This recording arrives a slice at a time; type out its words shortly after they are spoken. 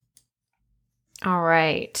All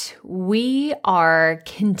right. We are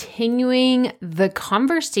continuing the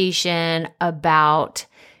conversation about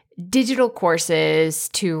digital courses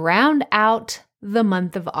to round out the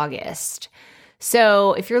month of August.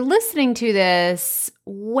 So if you're listening to this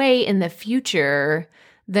way in the future,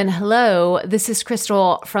 then hello, this is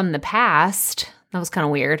Crystal from the past. That was kind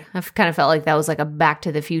of weird. I kind of felt like that was like a Back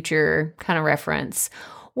to the Future kind of reference,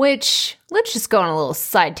 which let's just go on a little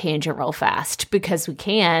side tangent real fast because we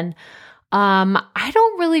can. I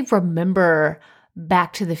don't really remember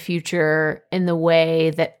Back to the Future in the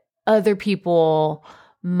way that other people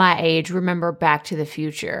my age remember Back to the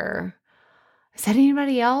Future. Is that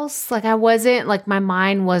anybody else? My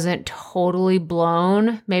mind wasn't totally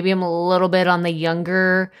blown. Maybe I'm a little bit on the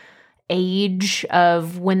younger age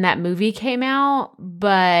of when that movie came out.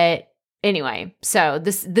 But anyway, so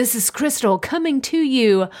this is Crystal coming to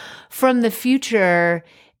you from the future.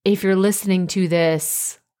 If you're listening to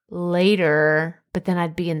this later, but then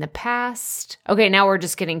I'd be in the past. Okay, now we're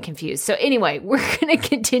just getting confused. So anyway, we're going to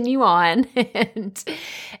continue on. And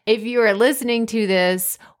if you are listening to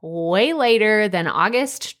this way later than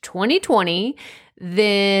August 2020,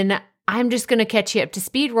 then I'm just going to catch you up to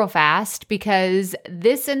speed real fast because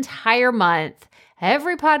this entire month,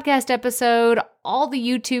 every podcast episode, all the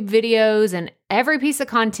YouTube videos, and every piece of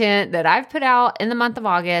content that I've put out in the month of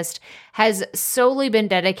August has solely been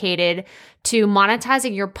dedicated to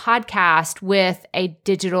monetizing your podcast with a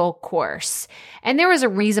digital course. And there was a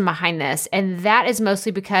reason behind this, and that is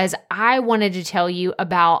mostly because I wanted to tell you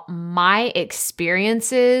about my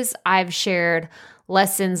experiences. I've shared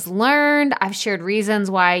lessons learned. I've shared reasons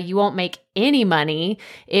why you won't make any money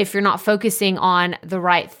if you're not focusing on the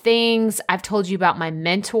right things. I've told you about my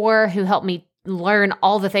mentor who helped me learn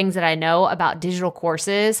all the things that I know about digital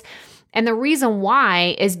courses. And the reason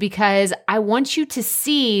why is because I want you to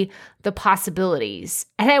see the possibilities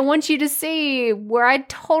and I want you to see where I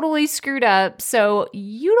totally screwed up so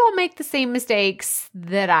you don't make the same mistakes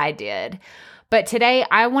that I did. But today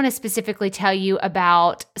I want to specifically tell you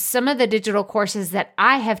about some of the digital courses that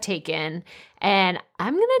I have taken, and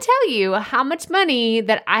I'm going to tell you how much money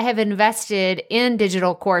that I have invested in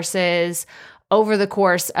digital courses over the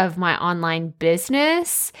course of my online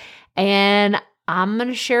business. And I'm going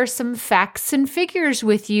to share some facts and figures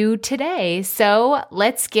with you today. So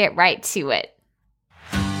let's get right to it.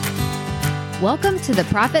 Welcome to the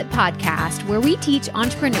Profit Podcast, where we teach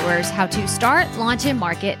entrepreneurs how to start, launch, and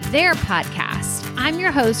market their podcast. I'm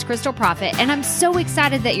your host, Crystal Profit, and I'm so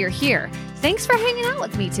excited that you're here. Thanks for hanging out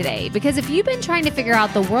with me today, because if you've been trying to figure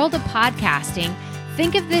out the world of podcasting,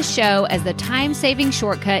 think of this show as the time-saving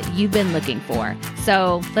shortcut you've been looking for.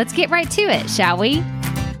 So let's get right to it, shall we?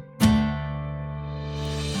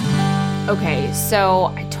 Okay, so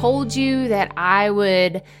I told you that I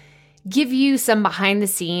would give you some behind the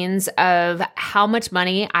scenes of how much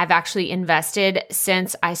money I've actually invested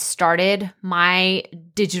since I started my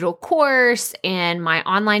digital course and my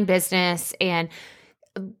online business, and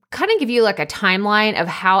kind of give you like a timeline of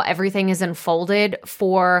how everything is unfolded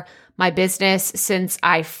for my business since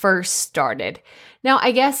I first started. Now,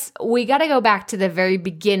 I guess we got to go back to the very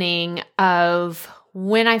beginning of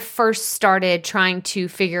when I first started trying to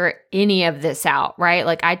figure any of this out, right?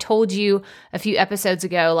 Like I told you a few episodes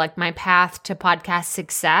ago, like my path to podcast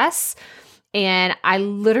success. And I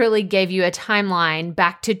literally gave you a timeline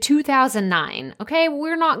back to 2009. Okay,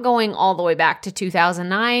 we're not going all the way back to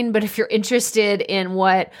 2009, but if you're interested in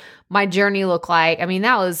what my journey looked like, I mean,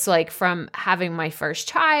 that was like from having my first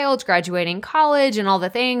child, graduating college, and all the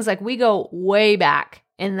things. Like we go way back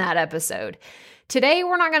in that episode. Today,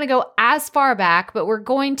 we're not going to go as far back, but we're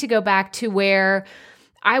going to go back to where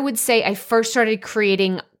I would say I first started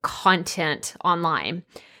creating content online,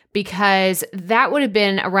 because that would have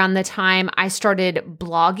been around the time I started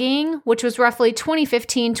blogging, which was roughly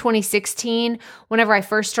 2015, 2016, whenever I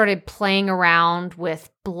first started playing around with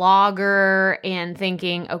Blogger and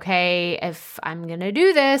thinking, okay, if I'm going to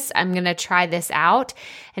do this, I'm going to try this out.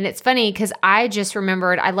 And it's funny because I just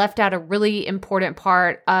remembered I left out a really important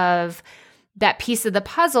part of that piece of the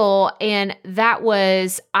puzzle. And that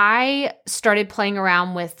was I started playing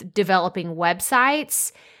around with developing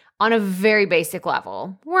websites on a very basic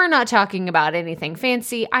level. We're not talking about anything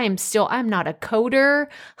fancy. I'm not a coder.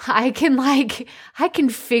 I can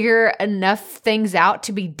figure enough things out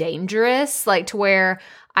to be dangerous, like to where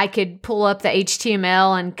I could pull up the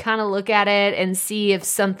HTML and kind of look at it and see if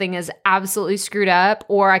something is absolutely screwed up,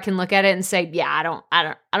 or I can look at it and say, yeah, I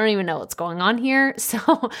don't even know what's going on here.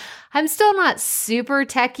 So I'm still not super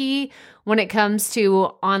techie when it comes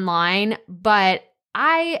to online, but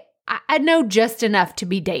I know just enough to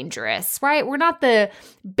be dangerous, right? We're not the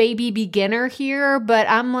baby beginner here, but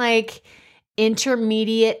I'm like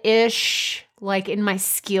intermediate-ish, like in my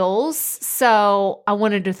skills. So I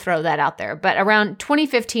wanted to throw that out there. But around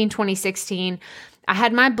 2015, 2016, I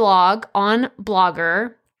had my blog on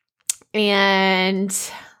Blogger. And,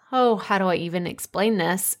 how do I even explain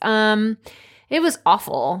this? It was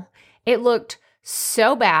awful. It looked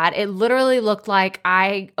so bad. It literally looked like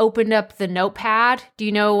I opened up the Notepad. Do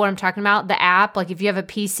you know what I'm talking about? The app, like if you have a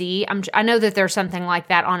PC, I know that there's something like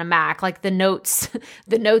that on a Mac, like the Notes,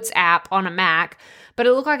 the Notes app on a Mac, but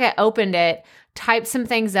it looked like I opened it, typed some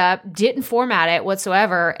things up, didn't format it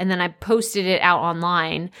whatsoever, and then I posted it out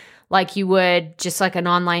online like you would just like an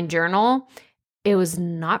online journal. It was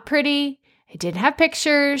not pretty. It didn't have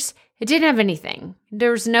pictures. It didn't have anything. There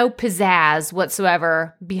was no pizzazz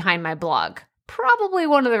whatsoever behind my blog. Probably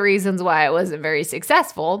one of the reasons why it wasn't very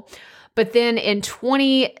successful. But then in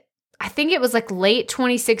I think it was like late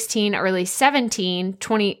 2016, early 17,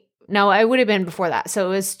 it would have been before that. So it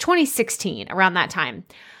was 2016, around that time.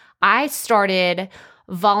 I started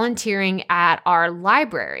volunteering at our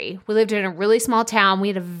library. We lived in a really small town. We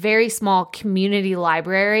had a very small community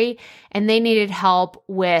library, and they needed help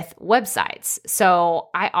with websites. So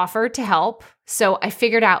I offered to help. So I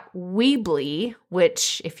figured out Weebly,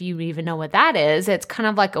 which, if you even know what that is, it's kind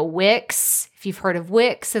of like a Wix. If you've heard of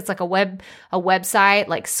Wix, it's like a website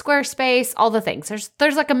like Squarespace, all the things.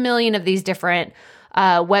 There's like a million of these different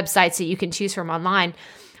websites that you can choose from online.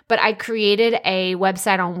 But I created a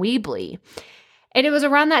website on Weebly. And it was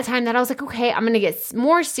around that time that I was like, okay, I'm going to get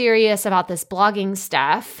more serious about this blogging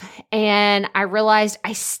stuff. And I realized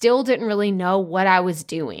I still didn't really know what I was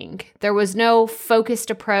doing. There was no focused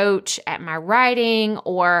approach at my writing,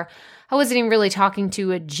 or I wasn't even really talking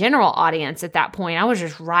to a general audience at that point. I was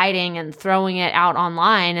just writing and throwing it out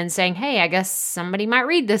online and saying, hey, I guess somebody might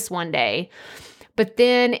read this one day. But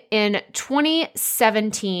then in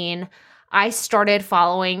 2017, I started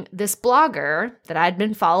following this blogger that I'd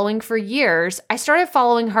been following for years. I started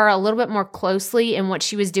following her a little bit more closely in what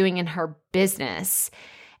she was doing in her business.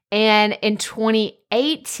 And in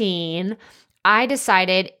 2018, I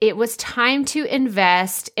decided it was time to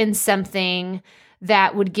invest in something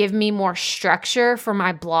that would give me more structure for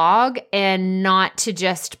my blog and not to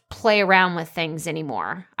just play around with things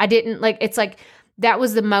anymore. That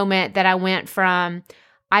was the moment that I went from,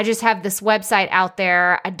 I just have this website out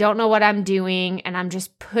there, I don't know what I'm doing, and I'm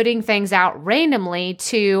just putting things out randomly,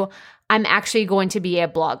 to I'm actually going to be a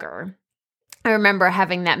blogger. I remember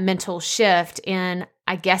having that mental shift in,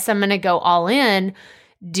 I guess I'm going to go all in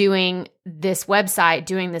doing this website,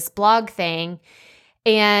 doing this blog thing.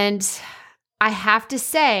 And I have to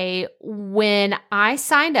say, when I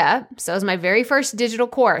signed up, so it was my very first digital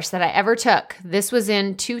course that I ever took. This was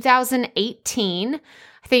in 2018.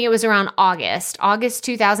 I think it was around August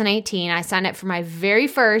 2018. I signed up for my very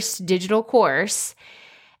first digital course.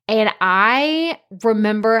 And I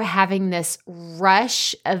remember having this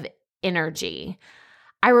rush of energy.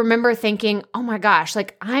 I remember thinking, oh my gosh,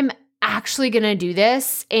 like I'm actually going to do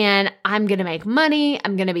this and I'm going to make money.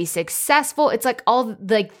 I'm going to be successful. It's like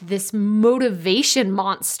this motivation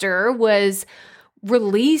monster was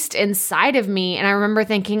released inside of me. And I remember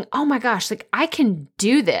thinking, oh my gosh, like I can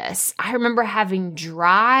do this. I remember having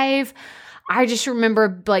drive. I just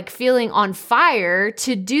remember like feeling on fire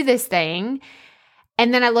to do this thing.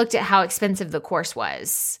 And then I looked at how expensive the course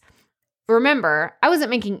was. Remember, I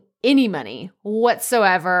wasn't making any money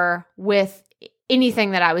whatsoever with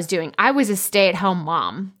anything that I was doing. I was a stay-at-home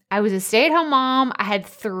mom. I had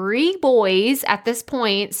 3 boys at this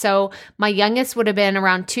point. So my youngest would have been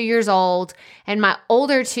around 2 years old, and my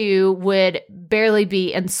older 2 would barely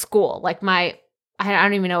be in school. Like I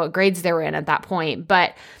don't even know what grades they were in at that point.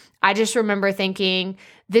 But I just remember thinking,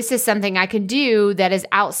 this is something I can do that is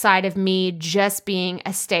outside of me just being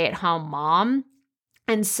a stay-at-home mom.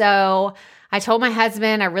 And so I told my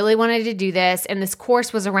husband I really wanted to do this, and this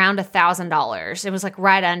course was around $1,000. It was like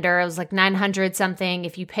right under, it was like 900 something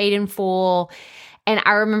if you paid in full. And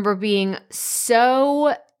I remember being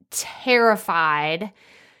so terrified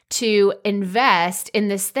to invest in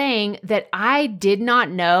this thing that I did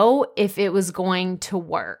not know if it was going to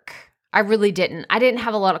work. I really didn't. I didn't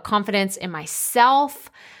have a lot of confidence in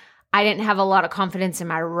myself. I didn't have a lot of confidence in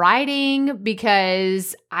my writing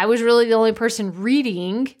because I was really the only person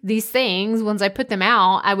reading these things. Once I put them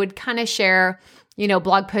out, I would kind of share,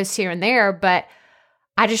 blog posts here and there, but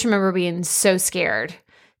I just remember being so scared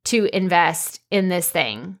to invest in this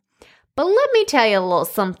thing. But let me tell you a little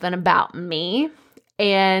something about me.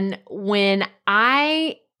 And when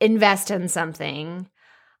I invest in something,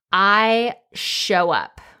 I show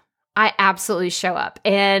up. I absolutely show up.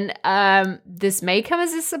 And this may come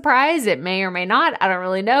as a surprise. It may or may not. I don't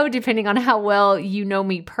really know, depending on how well you know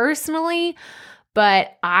me personally.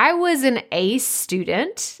 But I was an A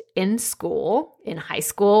student in school, in high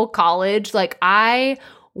school, college. Like I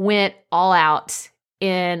went all out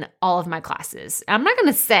in all of my classes. I'm not going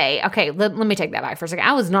to say, okay, let me take that back for a second.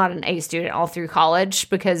 I was not an A student all through college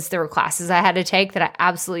because there were classes I had to take that I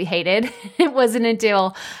absolutely hated. It wasn't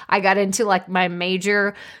until I got into like my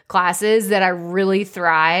major classes that I really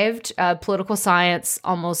thrived. Political science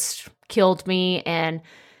almost killed me, and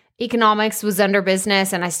economics was under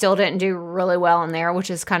business, and I still didn't do really well in there, which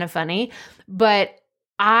is kind of funny. But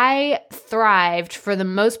I thrived for the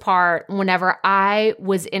most part whenever I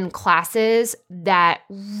was in classes that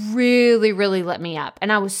really, really lit me up.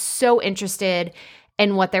 And I was so interested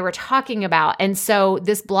in what they were talking about. And so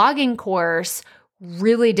this blogging course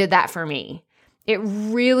really did that for me. It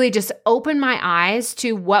really just opened my eyes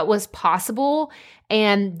to what was possible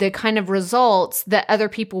and the kind of results that other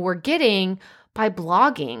people were getting by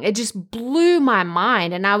blogging. It just blew my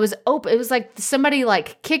mind. And I was open. It was like somebody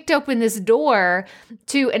like kicked open this door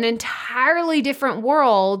to an entirely different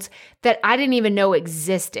world that I didn't even know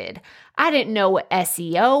existed. I didn't know what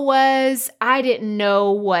SEO was. I didn't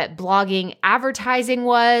know what blogging advertising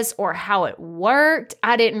was or how it worked.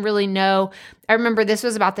 I didn't really know. I remember this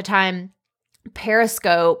was about the time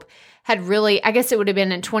Periscope had really, I guess it would have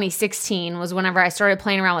been in 2016 was whenever I started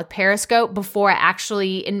playing around with Periscope before I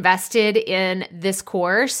actually invested in this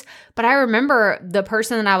course. But I remember the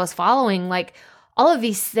person that I was following, like all of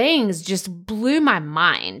these things just blew my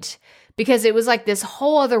mind because it was like this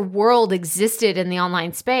whole other world existed in the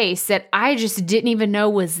online space that I just didn't even know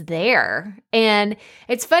was there. And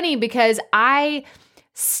it's funny because I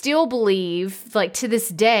still believe, like to this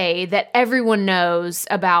day, that everyone knows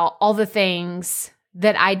about all the things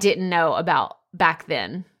that I didn't know about back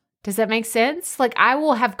then. Does that make sense? Like I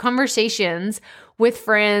will have conversations with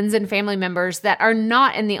friends and family members that are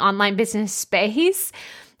not in the online business space,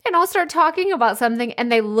 and I'll start talking about something and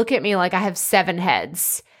they look at me like I have 7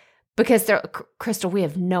 heads because they're, Crystal, we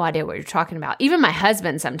have no idea what you're talking about. Even my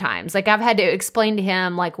husband sometimes, like I've had to explain to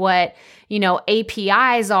him like what,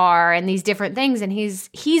 APIs are and these different things. And he's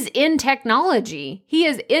in technology. He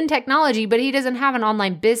is in technology, but he doesn't have an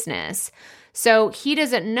online business. So he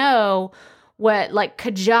doesn't know what like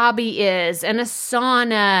Kajabi is and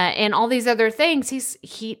Asana and all these other things.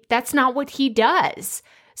 That's not what he does.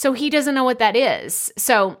 So he doesn't know what that is.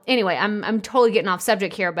 So anyway, I'm totally getting off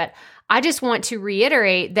subject here, but I just want to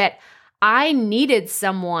reiterate that I needed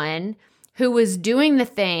someone who was doing the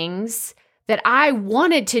things that I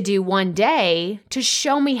wanted to do one day to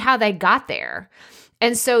show me how they got there.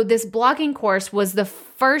 And so this blogging course was the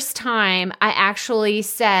first time I actually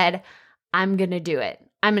said, I'm going to do it.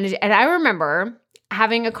 And I remember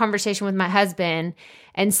having a conversation with my husband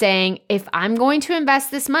and saying, if I'm going to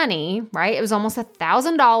invest this money, right? It was almost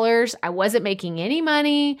 $1,000. I wasn't making any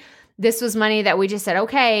money. This was money that we just said,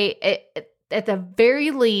 okay, at the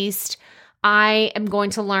very least, I am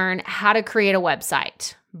going to learn how to create a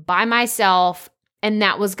website by myself. And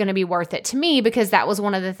that was going to be worth it to me because that was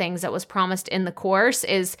one of the things that was promised in the course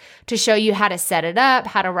is to show you how to set it up,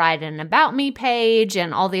 how to write an about me page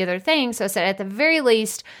and all the other things. So I said, at the very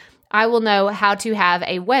least, I will know how to have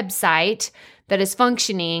a website that is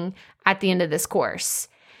functioning at the end of this course.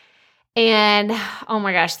 And oh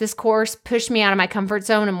my gosh, this course pushed me out of my comfort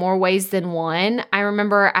zone in more ways than one. I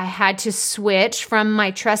remember I had to switch from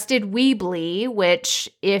my trusted Weebly, which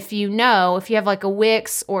if you have like a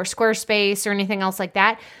Wix or Squarespace or anything else like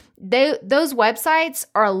that, those websites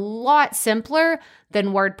are a lot simpler than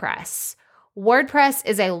WordPress. WordPress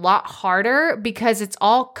is a lot harder because it's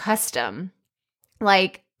all custom.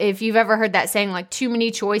 Like if you've ever heard that saying, like too many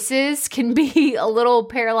choices can be a little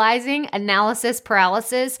paralyzing, analysis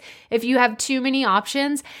paralysis. If you have too many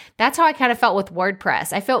options, that's how I kind of felt with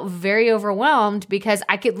WordPress. I felt very overwhelmed because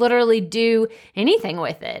I could literally do anything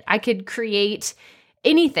with it. I could create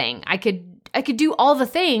anything. I could do all the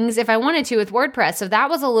things if I wanted to with WordPress. So that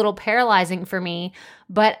was a little paralyzing for me,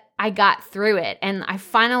 but I got through it and I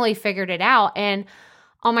finally figured it out. And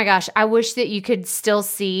oh my gosh, I wish that you could still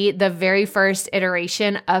see the very first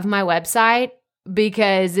iteration of my website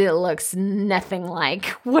because it looks nothing like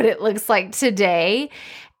what it looks like today.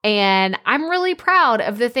 And I'm really proud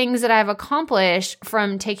of the things that I've accomplished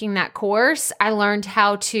from taking that course. I learned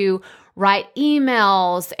how to write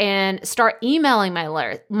emails and start emailing my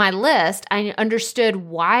list. I understood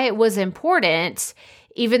why it was important,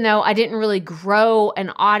 even though I didn't really grow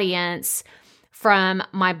an audience from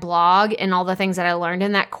my blog and all the things that I learned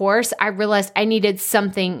in that course. I realized I needed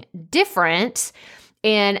something different.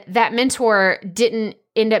 And that mentor didn't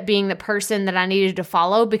end up being the person that I needed to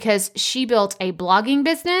follow because she built a blogging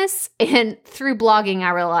business. And through blogging, I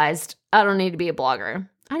realized I don't need to be a blogger.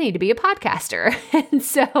 I need to be a podcaster. And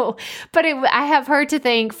so, I have her to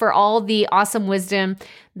thank for all the awesome wisdom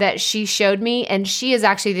that she showed me. And she is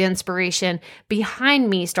actually the inspiration behind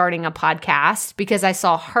me starting a podcast because I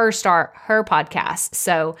saw her start her podcast.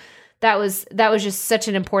 So that was just such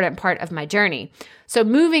an important part of my journey. So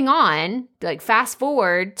moving on, like fast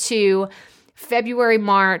forward to February,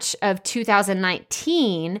 March of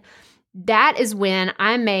 2019, that is when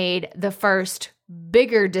I made the first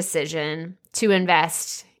bigger decision to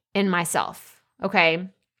invest in myself. Okay.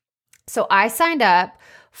 So I signed up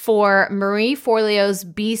for Marie Forleo's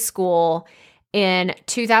B School in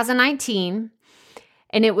 2019,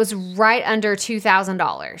 and it was right under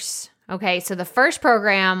 $2,000. Okay. So the first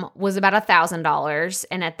program was about $1,000.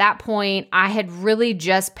 And at that point, I had really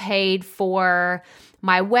just paid for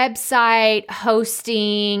my website,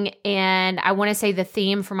 hosting, and I want to say the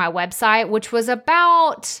theme for my website, which was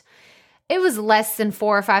it was less than $400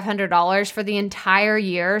 or $500 for the entire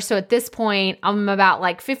year. So at this point, I'm about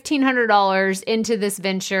like $1,500 into this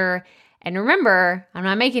venture. And remember, I'm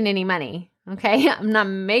not making any money. Okay. I'm not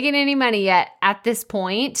making any money yet at this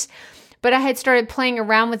point, but I had started playing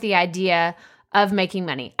around with the idea of making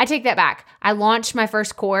money. I take that back. I launched my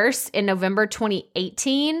first course in November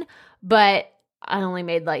 2018, but I only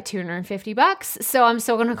made like $250. So I'm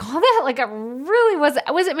still going to call that like I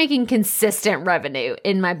wasn't making consistent revenue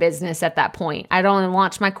in my business at that point. I'd only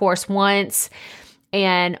launched my course once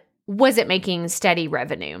and wasn't making steady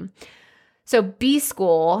revenue. So B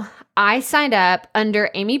School, I signed up under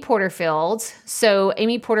Amy Porterfield. So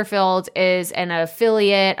Amy Porterfield is an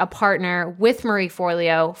affiliate, a partner with Marie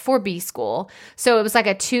Forleo for B School. So it was like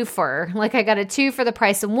a twofer. Like I got a two for the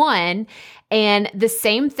price of one. And the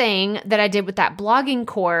same thing that I did with that blogging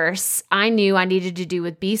course, I knew I needed to do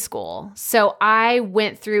with B School. So I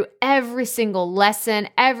went through every single lesson,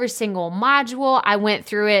 every single module. I went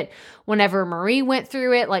through it whenever Marie went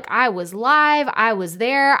through it. Like I was live, I was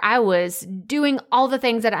there, I was doing all the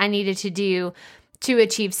things that I needed to do to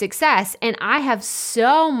achieve success. And I have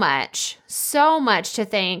so much to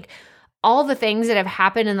thank. All the things that have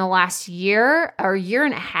happened in the last year or year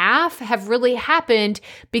and a half have really happened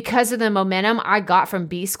because of the momentum I got from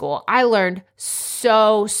B School. I learned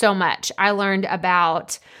so much. I learned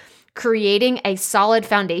about creating a solid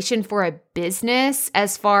foundation for a business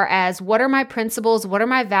as far as what are my principles, what are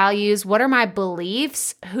my values, what are my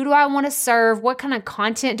beliefs, who do I want to serve, what kind of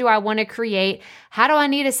content do I want to create, how do I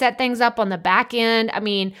need to set things up on the back end? I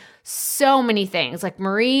mean, so many things. Like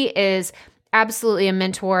Marie is absolutely a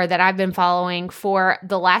mentor that I've been following for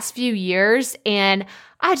the last few years. And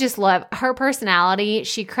I just love her personality.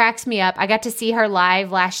 She cracks me up. I got to see her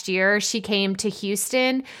live last year. She came to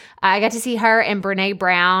Houston. I got to see her and Brene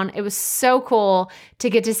Brown. It was so cool to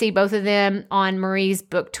get to see both of them on Marie's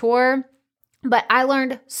book tour. But I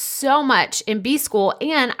learned so much in B School,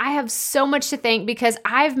 and I have so much to thank because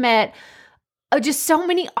I've met just so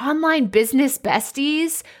many online business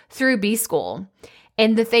besties through B School.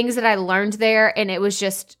 And the things that I learned there, and it was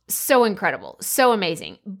just so incredible, so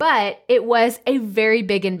amazing. But it was a very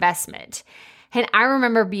big investment. And I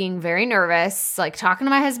remember being very nervous, like talking to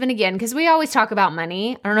my husband again, because we always talk about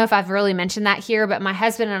money. I don't know if I've really mentioned that here, but my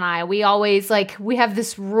husband and I, we have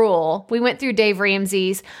this rule. We went through Dave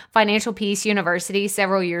Ramsey's Financial Peace University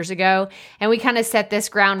several years ago, and we kind of set this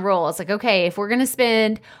ground rule. It's like, okay, if we're going to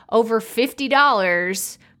spend over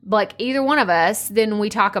 $50, like either one of us, then we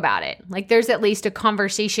talk about it. Like there's at least a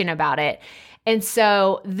conversation about it. And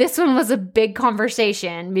so this one was a big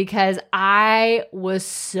conversation because I was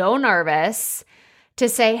so nervous to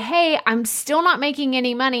say, hey, I'm still not making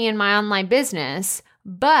any money in my online business,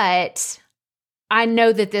 but I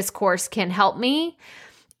know that this course can help me.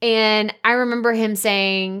 And I remember him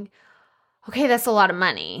saying, okay, that's a lot of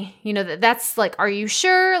money. You know, that's like, are you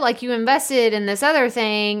sure? Like you invested in this other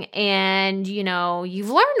thing and, you know, you've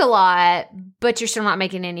learned a lot, but you're still not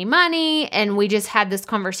making any money. And we just had this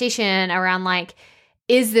conversation around like,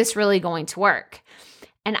 is this really going to work?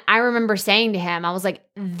 And I remember saying to him, I was like,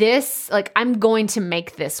 I'm going to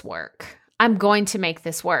make this work. I'm going to make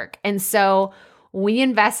this work. And so we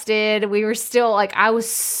invested. We were still like, I was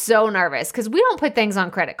so nervous because we don't put things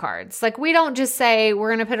on credit cards. Like we don't just say we're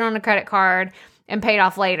going to put it on a credit card and pay it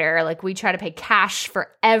off later. Like we try to pay cash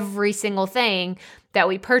for every single thing that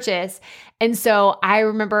we purchase. And so I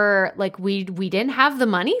remember like we didn't have the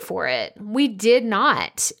money for it. We did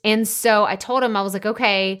not. And so I told him, I was like,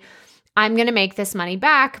 okay, I'm going to make this money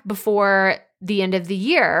back before the end of the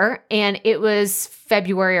year. And it was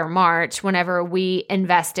February or March whenever we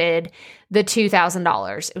invested the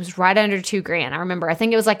 $2,000. It was right under $2,000. I remember, I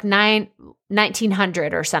think it was like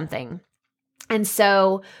 $1,900 or something. And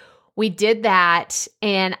so we did that,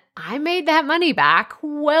 and I made that money back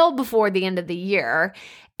well before the end of the year.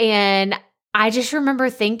 And I just remember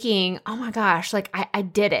thinking, oh my gosh, like I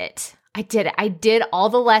did it. I did it. I did all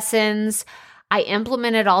the lessons. I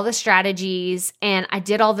implemented all the strategies, and I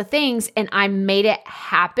did all the things, and I made it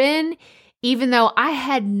happen, even though I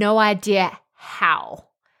had no idea how.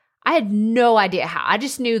 I had no idea how. I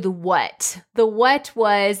just knew the what. The what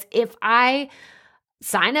was, if I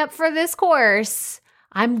sign up for this course,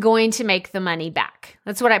 I'm going to make the money back.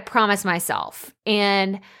 That's what I promised myself.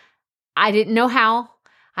 And I didn't know how.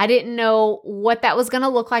 I didn't know what that was going to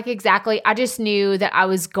look like exactly. I just knew that I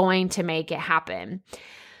was going to make it happen.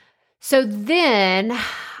 So then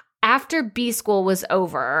after B School was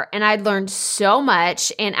over and I'd learned so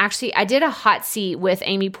much, and actually I did a hot seat with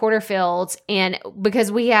Amy Porterfield, and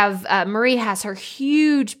because we have, Marie has her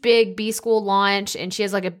huge, big B School launch, and she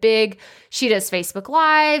has like she does Facebook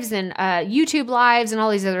Lives and YouTube Lives and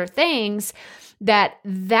all these other things that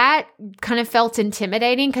kind of felt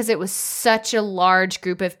intimidating because it was such a large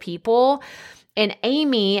group of people. And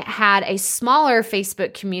Amy had a smaller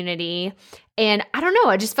Facebook community. And I don't know,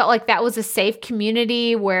 I just felt like that was a safe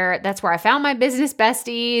community that's where I found my business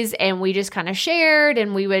besties, and we just kind of shared,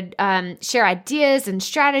 and we would share ideas and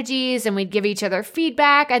strategies, and we'd give each other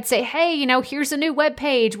feedback. I'd say, hey, here's a new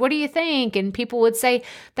webpage. What do you think? And people would say,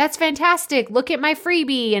 that's fantastic. Look at my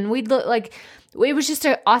freebie. And we'd look like, it was just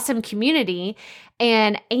an awesome community.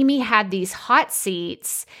 And Amy had these hot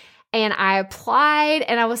seats, and I applied,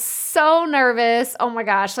 and I was so nervous. Oh my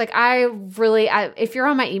gosh. Like if you're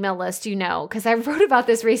on my email list, because I wrote about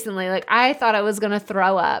this recently, like I thought I was going to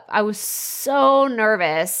throw up. I was so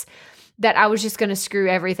nervous that I was just going to screw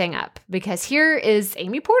everything up, because here is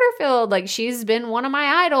Amy Porterfield. Like, she's been one of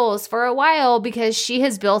my idols for a while because she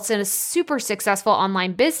has built a super successful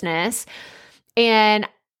online business. And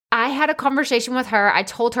I had a conversation with her. I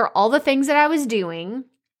told her all the things that I was doing.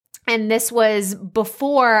 And this was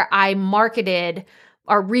before I marketed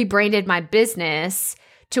or rebranded my business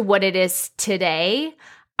to what it is today.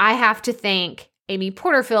 I have to thank Amy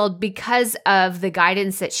Porterfield because of the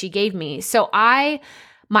guidance that she gave me. So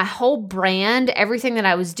my whole brand, everything that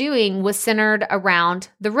I was doing was centered around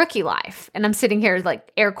the rookie life. And I'm sitting here like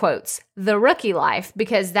air quotes, the rookie life,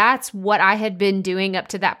 because that's what I had been doing up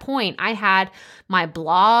to that point. My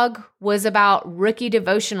blog was about rookie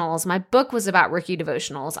devotionals. My book was about rookie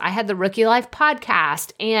devotionals. I had the Rookie Life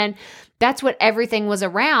podcast, and that's what everything was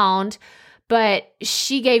around. But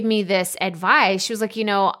she gave me this advice. She was like,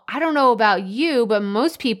 I don't know about you, but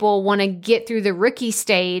most people want to get through the rookie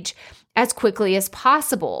stage as quickly as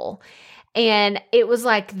possible. And it was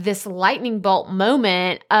like this lightning bolt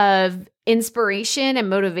moment of inspiration and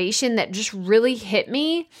motivation that just really hit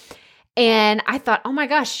me. And I thought, oh my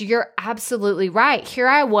gosh, you're absolutely right. Here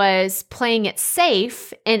I was playing it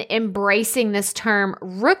safe and embracing this term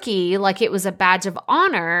rookie like it was a badge of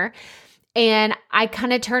honor. And I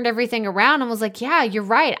kind of turned everything around and was like, yeah, you're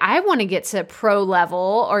right. I want to get to pro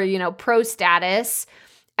level or, pro status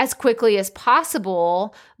as quickly as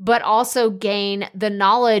possible, but also gain the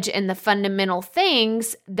knowledge and the fundamental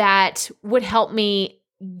things that would help me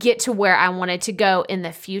get to where I wanted to go in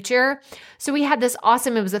the future. So we had this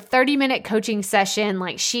it was a 30-minute coaching session.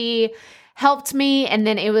 Like, she helped me. And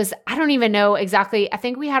then it was, I don't even know exactly. I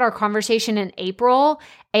think we had our conversation in April.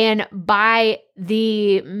 And by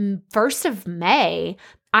the 1st of May,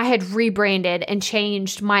 I had rebranded and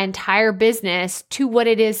changed my entire business to what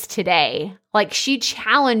it is today. Like, she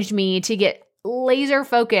challenged me to get laser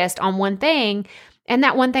focused on one thing, and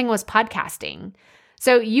that one thing was podcasting.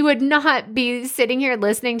 So you would not be sitting here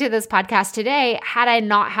listening to this podcast today had I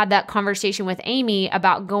not had that conversation with Amy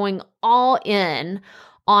about going all in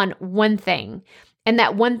on one thing. And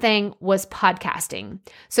that one thing was podcasting.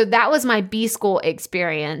 So that was my B School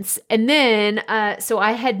experience. And then, so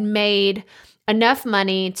I had made enough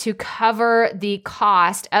money to cover the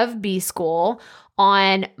cost of B School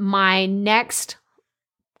on my next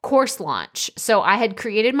course launch. So I had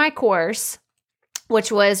created my course,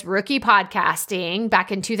 which was Rookie Podcasting,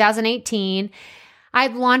 back in 2018.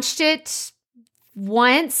 I'd launched it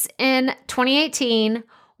once in 2018,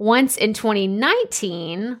 once in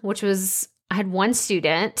 2019, which was, I had one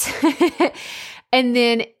student. And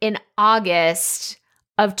then in August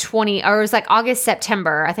of it was like August,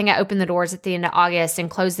 September. I think I opened the doors at the end of August and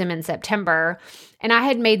closed them in September. And I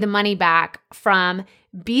had made the money back from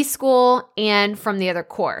B School and from the other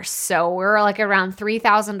course. So we're like around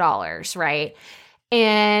 $3,000, right?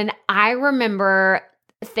 And I remember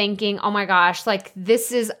thinking, oh my gosh, like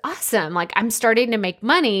this is awesome. Like I'm starting to make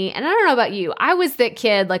money. And I don't know about you. I was that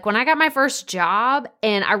kid, like when I got my first job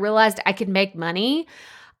and I realized I could make money,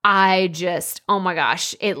 I just, oh my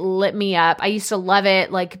gosh, it lit me up. I used to love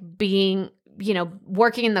it, like being,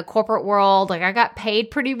 working in the corporate world. Like I got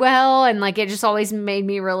paid pretty well and like it just always made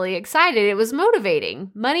me really excited. It was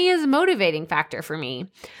motivating. Money is a motivating factor for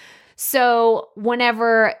me. So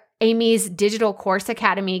whenever Amy's Digital Course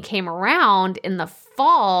Academy came around in the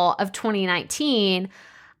fall of 2019,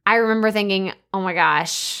 I remember thinking, oh my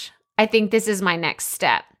gosh, I think this is my next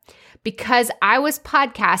step. Because I was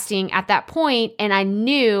podcasting at that point and I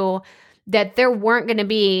knew that there weren't going to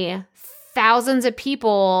be thousands of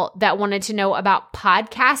people that wanted to know about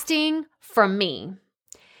podcasting from me.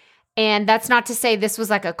 And that's not to say this was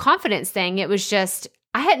like a confidence thing. It was just,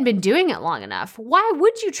 I hadn't been doing it long enough. Why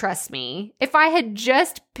would you trust me if I had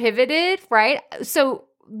just pivoted, right? So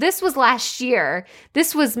this was last year.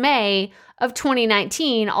 This was May of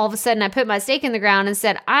 2019. All of a sudden, I put my stake in the ground and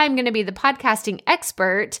said, I'm going to be the podcasting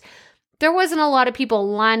expert. There wasn't a lot of people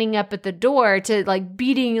lining up at the door to like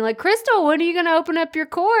beating, like, Crystal, when are you going to open up your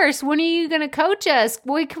course? When are you going to coach us?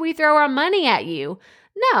 When can we throw our money at you?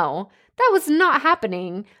 No, that was not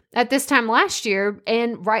happening at this time last year.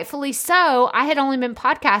 And rightfully so. I had only been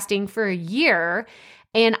podcasting for a year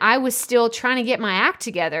and I was still trying to get my act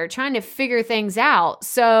together, trying to figure things out.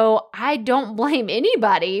 So I don't blame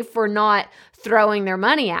anybody for not throwing their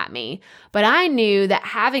money at me. But I knew that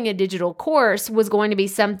having a digital course was going to be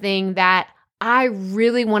something that I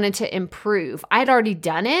really wanted to improve. I had already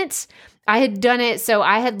done it. So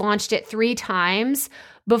I had launched it 3 times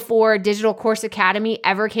before Digital Course Academy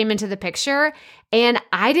ever came into the picture. And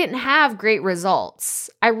I didn't have great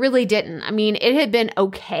results. I really didn't. I mean, it had been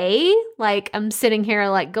okay. Like I'm sitting here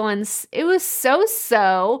like going, it was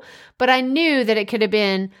so, but I knew that it could have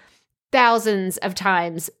been thousands of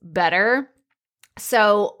times better.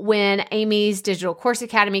 So when Amy's Digital Course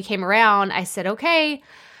Academy came around, I said, okay,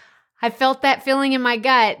 I felt that feeling in my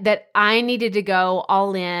gut that I needed to go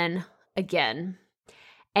all in again.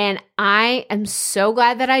 And I am so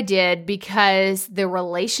glad that I did because the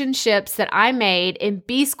relationships that I made in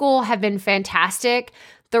B-School have been fantastic.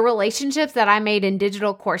 The relationships that I made in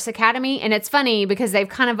Digital Course Academy, and it's funny because they've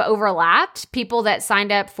kind of overlapped. People that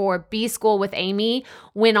signed up for B-School with Amy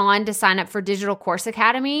went on to sign up for Digital Course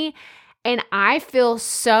Academy. And I feel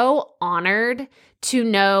so honored to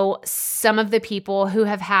know some of the people who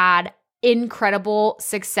have had incredible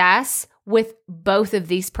success with both of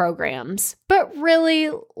these programs. But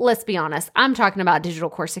really, let's be honest, I'm talking about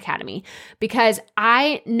Digital Course Academy because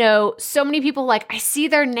I know so many people, like I see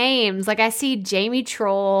their names, like I see Jamie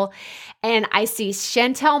Troll and I see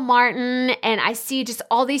Chantel Martin and I see just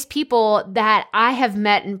all these people that I have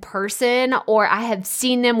met in person or I have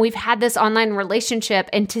seen them. We've had this online relationship,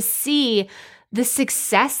 and to see the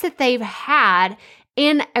success that they've had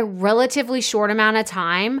in a relatively short amount of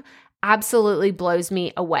time absolutely blows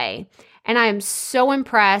me away. And I am so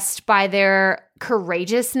impressed by their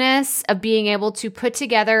courageousness of being able to put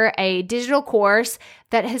together a digital course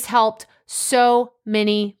that has helped so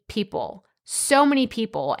many people.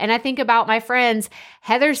 And I think about my friends,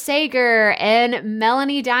 Heather Sager and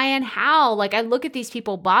Melanie Diane Howe. Like I look at these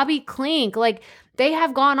people, Bobby Klink, like they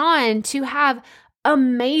have gone on to have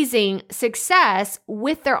amazing success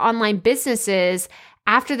with their online businesses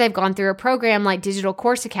after they've gone through a program like Digital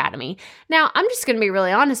Course Academy. Now, I'm just going to be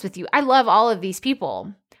really honest with you. I love all of these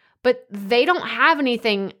people, but they don't have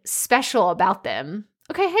anything special about them.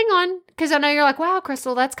 Okay, hang on, because I know you're like, wow,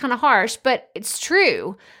 Crystal, that's kind of harsh, but it's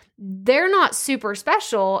true. They're not super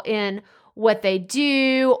special in what they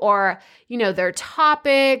do or, their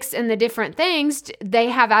topics and the different things. They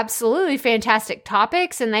have absolutely fantastic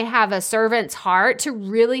topics and they have a servant's heart to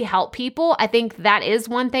really help people. I think that is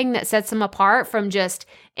one thing that sets them apart from just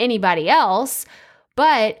anybody else,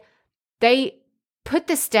 but they put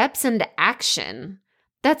the steps into action.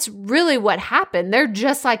 That's really what happened. They're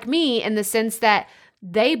just like me in the sense that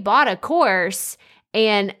they bought a course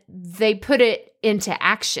and they put it into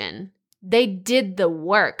action. They did the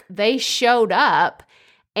work. They showed up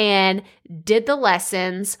and did the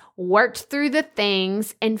lessons, worked through the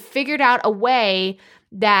things, and figured out a way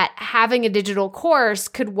that having a digital course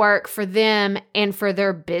could work for them and for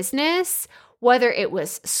their business, whether it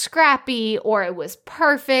was scrappy or it was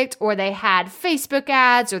perfect, or they had Facebook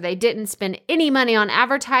ads, or they didn't spend any money on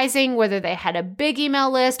advertising, whether they had a big email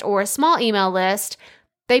list or a small email list.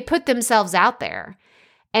 They put themselves out there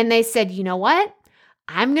and they said, you know what?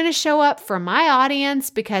 I'm going to show up for my audience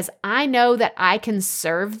because I know that I can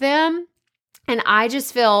serve them. And I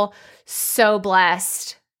just feel so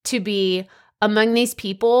blessed to be among these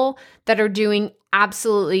people that are doing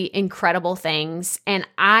absolutely incredible things. And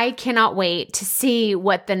I cannot wait to see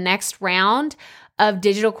what the next round of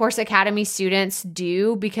Digital Course Academy students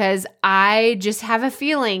do, because I just have a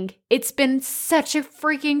feeling it's been such a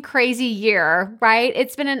freaking crazy year, right?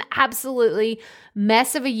 It's been an absolutely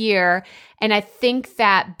mess of a year. And I think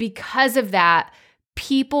that because of that,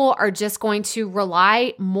 people are just going to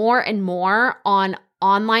rely more and more on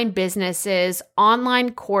online businesses,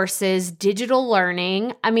 online courses, digital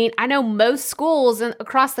learning. I mean, I know most schools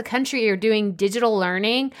across the country are doing digital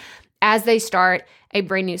learning as they start a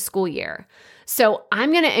brand new school year. So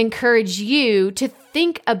I'm going to encourage you to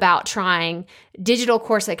think about trying Digital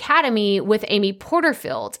Course Academy with Amy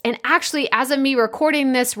Porterfield. And actually, as of me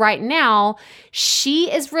recording this right now, she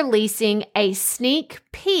is releasing a sneak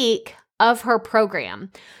peek of her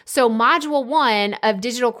program. So Module 1 of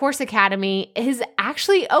Digital Course Academy is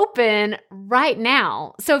actually open right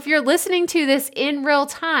now. So if you're listening to this in real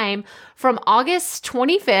time, from August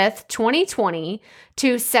 25th, 2020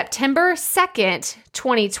 to September 2nd,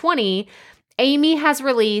 2020, Amy has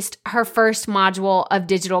released her first module of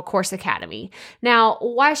Digital Course Academy. Now,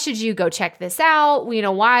 why should you go check this out?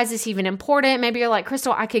 Why is this even important? Maybe you're like,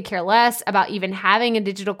 Crystal, I could care less about even having a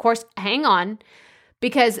digital course. Hang on,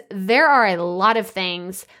 because there are a lot of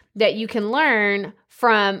things that you can learn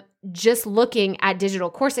from just looking at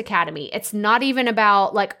Digital Course Academy. It's not even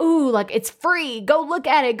about it's free. Go look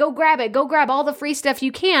at it. Go grab it. Go grab all the free stuff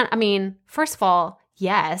you can. I mean, first of all,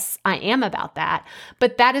 yes, I am about that,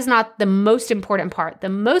 but that is not the most important part. The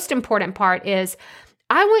most important part is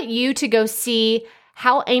I want you to go see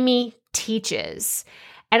how Amy teaches,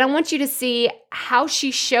 and I want you to see how she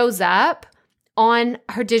shows up on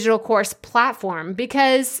her digital course platform,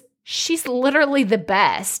 because she's literally the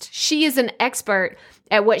best. She is an expert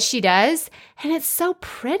at what she does, and it's so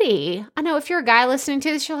pretty. I know if you're a guy listening to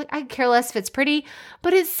this, you're like, I care less if it's pretty,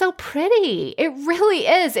 but it's so pretty. It really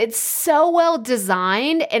is. It's so well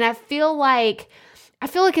designed, and I feel like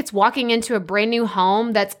it's walking into a brand new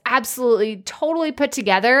home that's absolutely totally put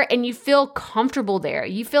together, and you feel comfortable there.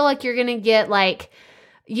 You feel like you're going to get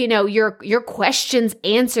your questions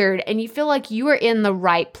answered, and you feel like you are in the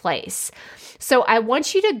right place. So I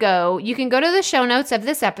want you can go to the show notes of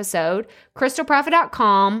this episode,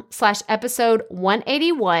 crystalprofit.com/episode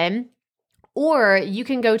 181, or you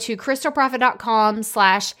can go to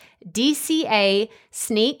crystalprofit.com/DCA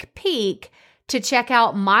sneak peek to check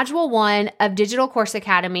out Module 1 of Digital Course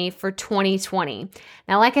Academy for 2020.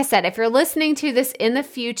 Now, like I said, if you're listening to this in the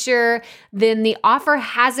future, then the offer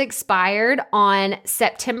has expired on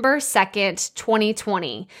September 2nd,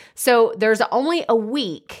 2020. So there's only a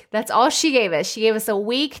week. That's all she gave us. She gave us a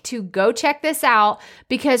week to go check this out,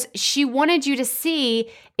 because she wanted you to see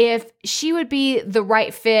if she would be the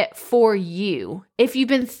right fit for you. If you've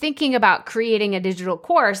been thinking about creating a digital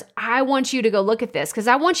course, I want you to go look at this, because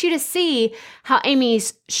I want you to see how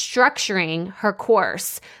Amy's structuring her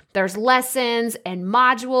course. There's lessons and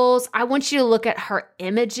modules. I want you to look at her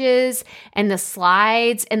images and the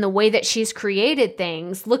slides and the way that she's created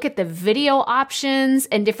things. Look at the video options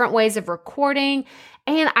and different ways of recording.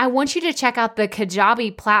 And I want you to check out the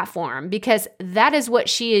Kajabi platform, because that is what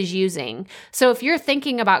she is using. So if you're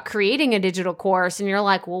thinking about creating a digital course and you're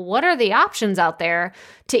like, well, what are the options out there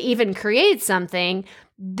to even create something?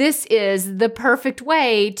 This is the perfect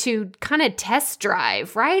way to kind of test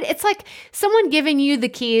drive, right? It's like someone giving you the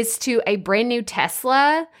keys to a brand new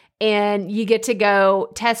Tesla, and you get to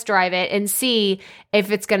go test drive it and see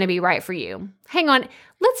if it's going to be right for you. Hang on.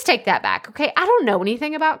 Let's take that back, okay? I don't know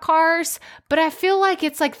anything about cars, but I feel like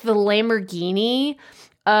it's like the Lamborghini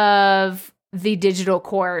of the digital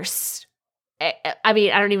course. I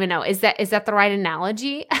mean, I don't even know. Is that the right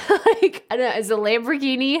analogy? I don't know. Is a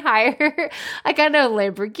Lamborghini higher? I know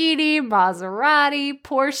Lamborghini, Maserati,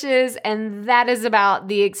 Porsches, and that is about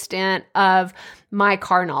the extent of my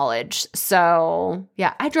car knowledge. So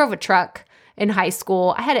yeah, I drove a truck in high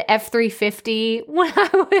school. I had an F-350 when I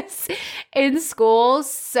was in school.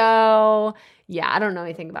 So yeah, I don't know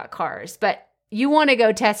anything about cars, but you want to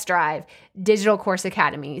go test drive Digital Course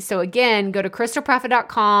Academy. So again, go to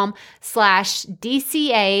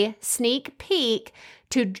crystalprofit.com/DCA sneak peek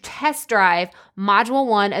to test drive Module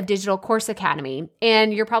 1 of Digital Course Academy.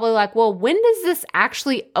 And you're probably like, well, when does this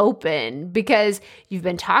actually open? Because you've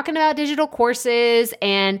been talking about digital courses,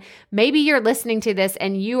 and maybe you're listening to this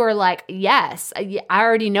and you are like, yes, I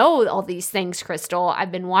already know all these things, Crystal.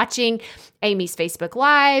 I've been watching Amy's Facebook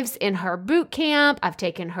Lives in her boot camp. I've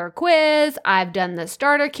taken her quiz. I've done the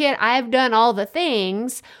starter kit. I've done all the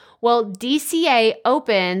things. Well, DCA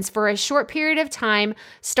opens for a short period of time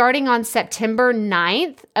starting on September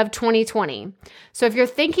 9th of 2020. So if you're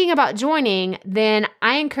thinking about joining, then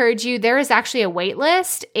I encourage you, there is actually a wait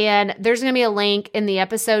list and there's going to be a link in the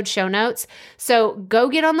episode show notes. So go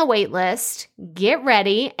get on the wait list, get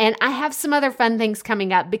ready. And I have some other fun things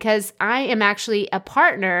coming up because I am actually a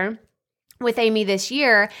partner with Amy this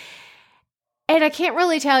year. And I can't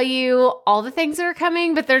really tell you all the things that are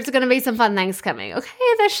coming, but there's going to be some fun things coming.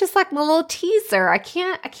 Okay, that's just like my little teaser. I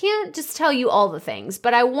can't just tell you all the things,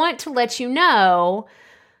 but I want to let you know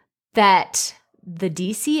that the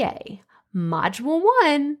DCA Module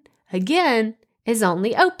 1, again, is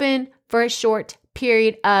only open for a short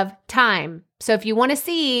period of time. So if you want to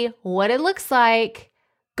see what it looks like,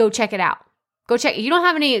 go check it out. Go check. You don't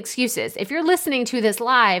have any excuses. If you're listening to this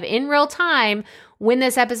live in real time when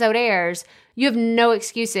this episode airs, you have no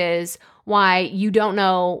excuses why you don't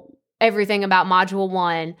know everything about Module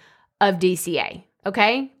 1 of DCA,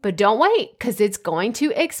 okay? But don't wait because it's going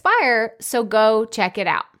to expire, so go check it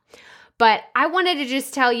out. But I wanted to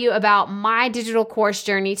just tell you about my digital course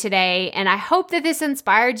journey today, and I hope that this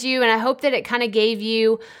inspired you, and I hope that it kind of gave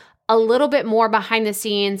you a little bit more behind the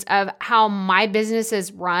scenes of how my business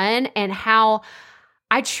is run and how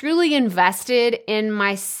I truly invested in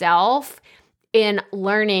myself in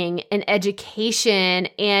learning and education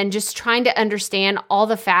and just trying to understand all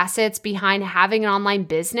the facets behind having an online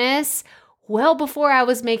business well before I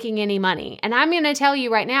was making any money. And I'm going to tell you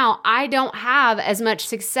right now, I don't have as much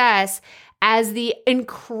success as the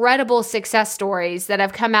incredible success stories that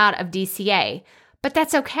have come out of DCA, but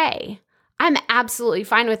that's okay. I'm absolutely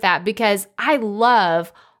fine with that because I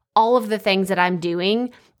love all of the things that I'm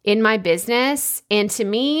doing in my business. And to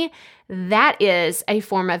me, that is a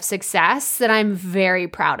form of success that I'm very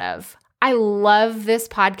proud of. I love this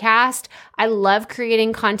podcast. I love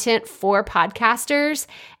creating content for podcasters.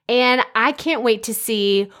 And I can't wait to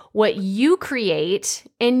see what you create.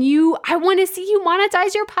 And I want to see you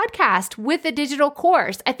monetize your podcast with a digital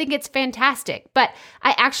course. I think it's fantastic. But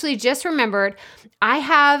I actually just remembered I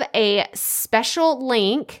have a special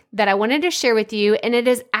link that I wanted to share with you. And it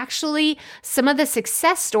is actually some of the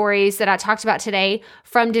success stories that I talked about today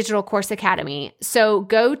from Digital Course Academy. So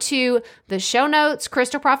go to the show notes,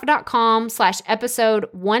 crystalprofit.com/episode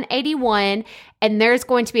 181. And there's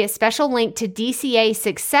going to be a special link to DCA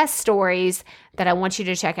success stories that I want you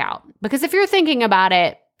to check out. Because if you're thinking about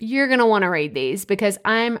it, you're going to want to read these because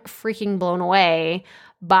I'm freaking blown away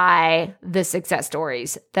by the success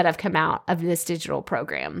stories that have come out of this digital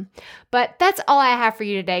program. But that's all I have for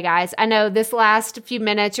you today, guys. I know this last few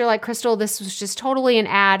minutes, you're like, Crystal, this was just totally an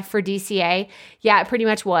ad for DCA. Yeah, it pretty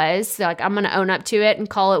much was. So I'm going to own up to it and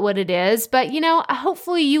call it what it is. But,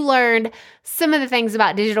 hopefully you learned some of the things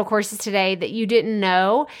about digital courses today that you didn't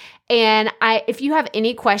know. And if you have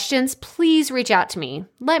any questions, please reach out to me.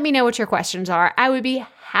 Let me know what your questions are. I would be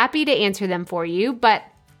happy to answer them for you. But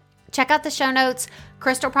check out the show notes,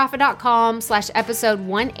 crystalprofit.com/episode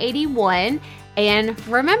 181. And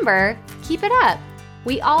remember, keep it up.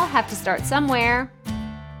 We all have to start somewhere.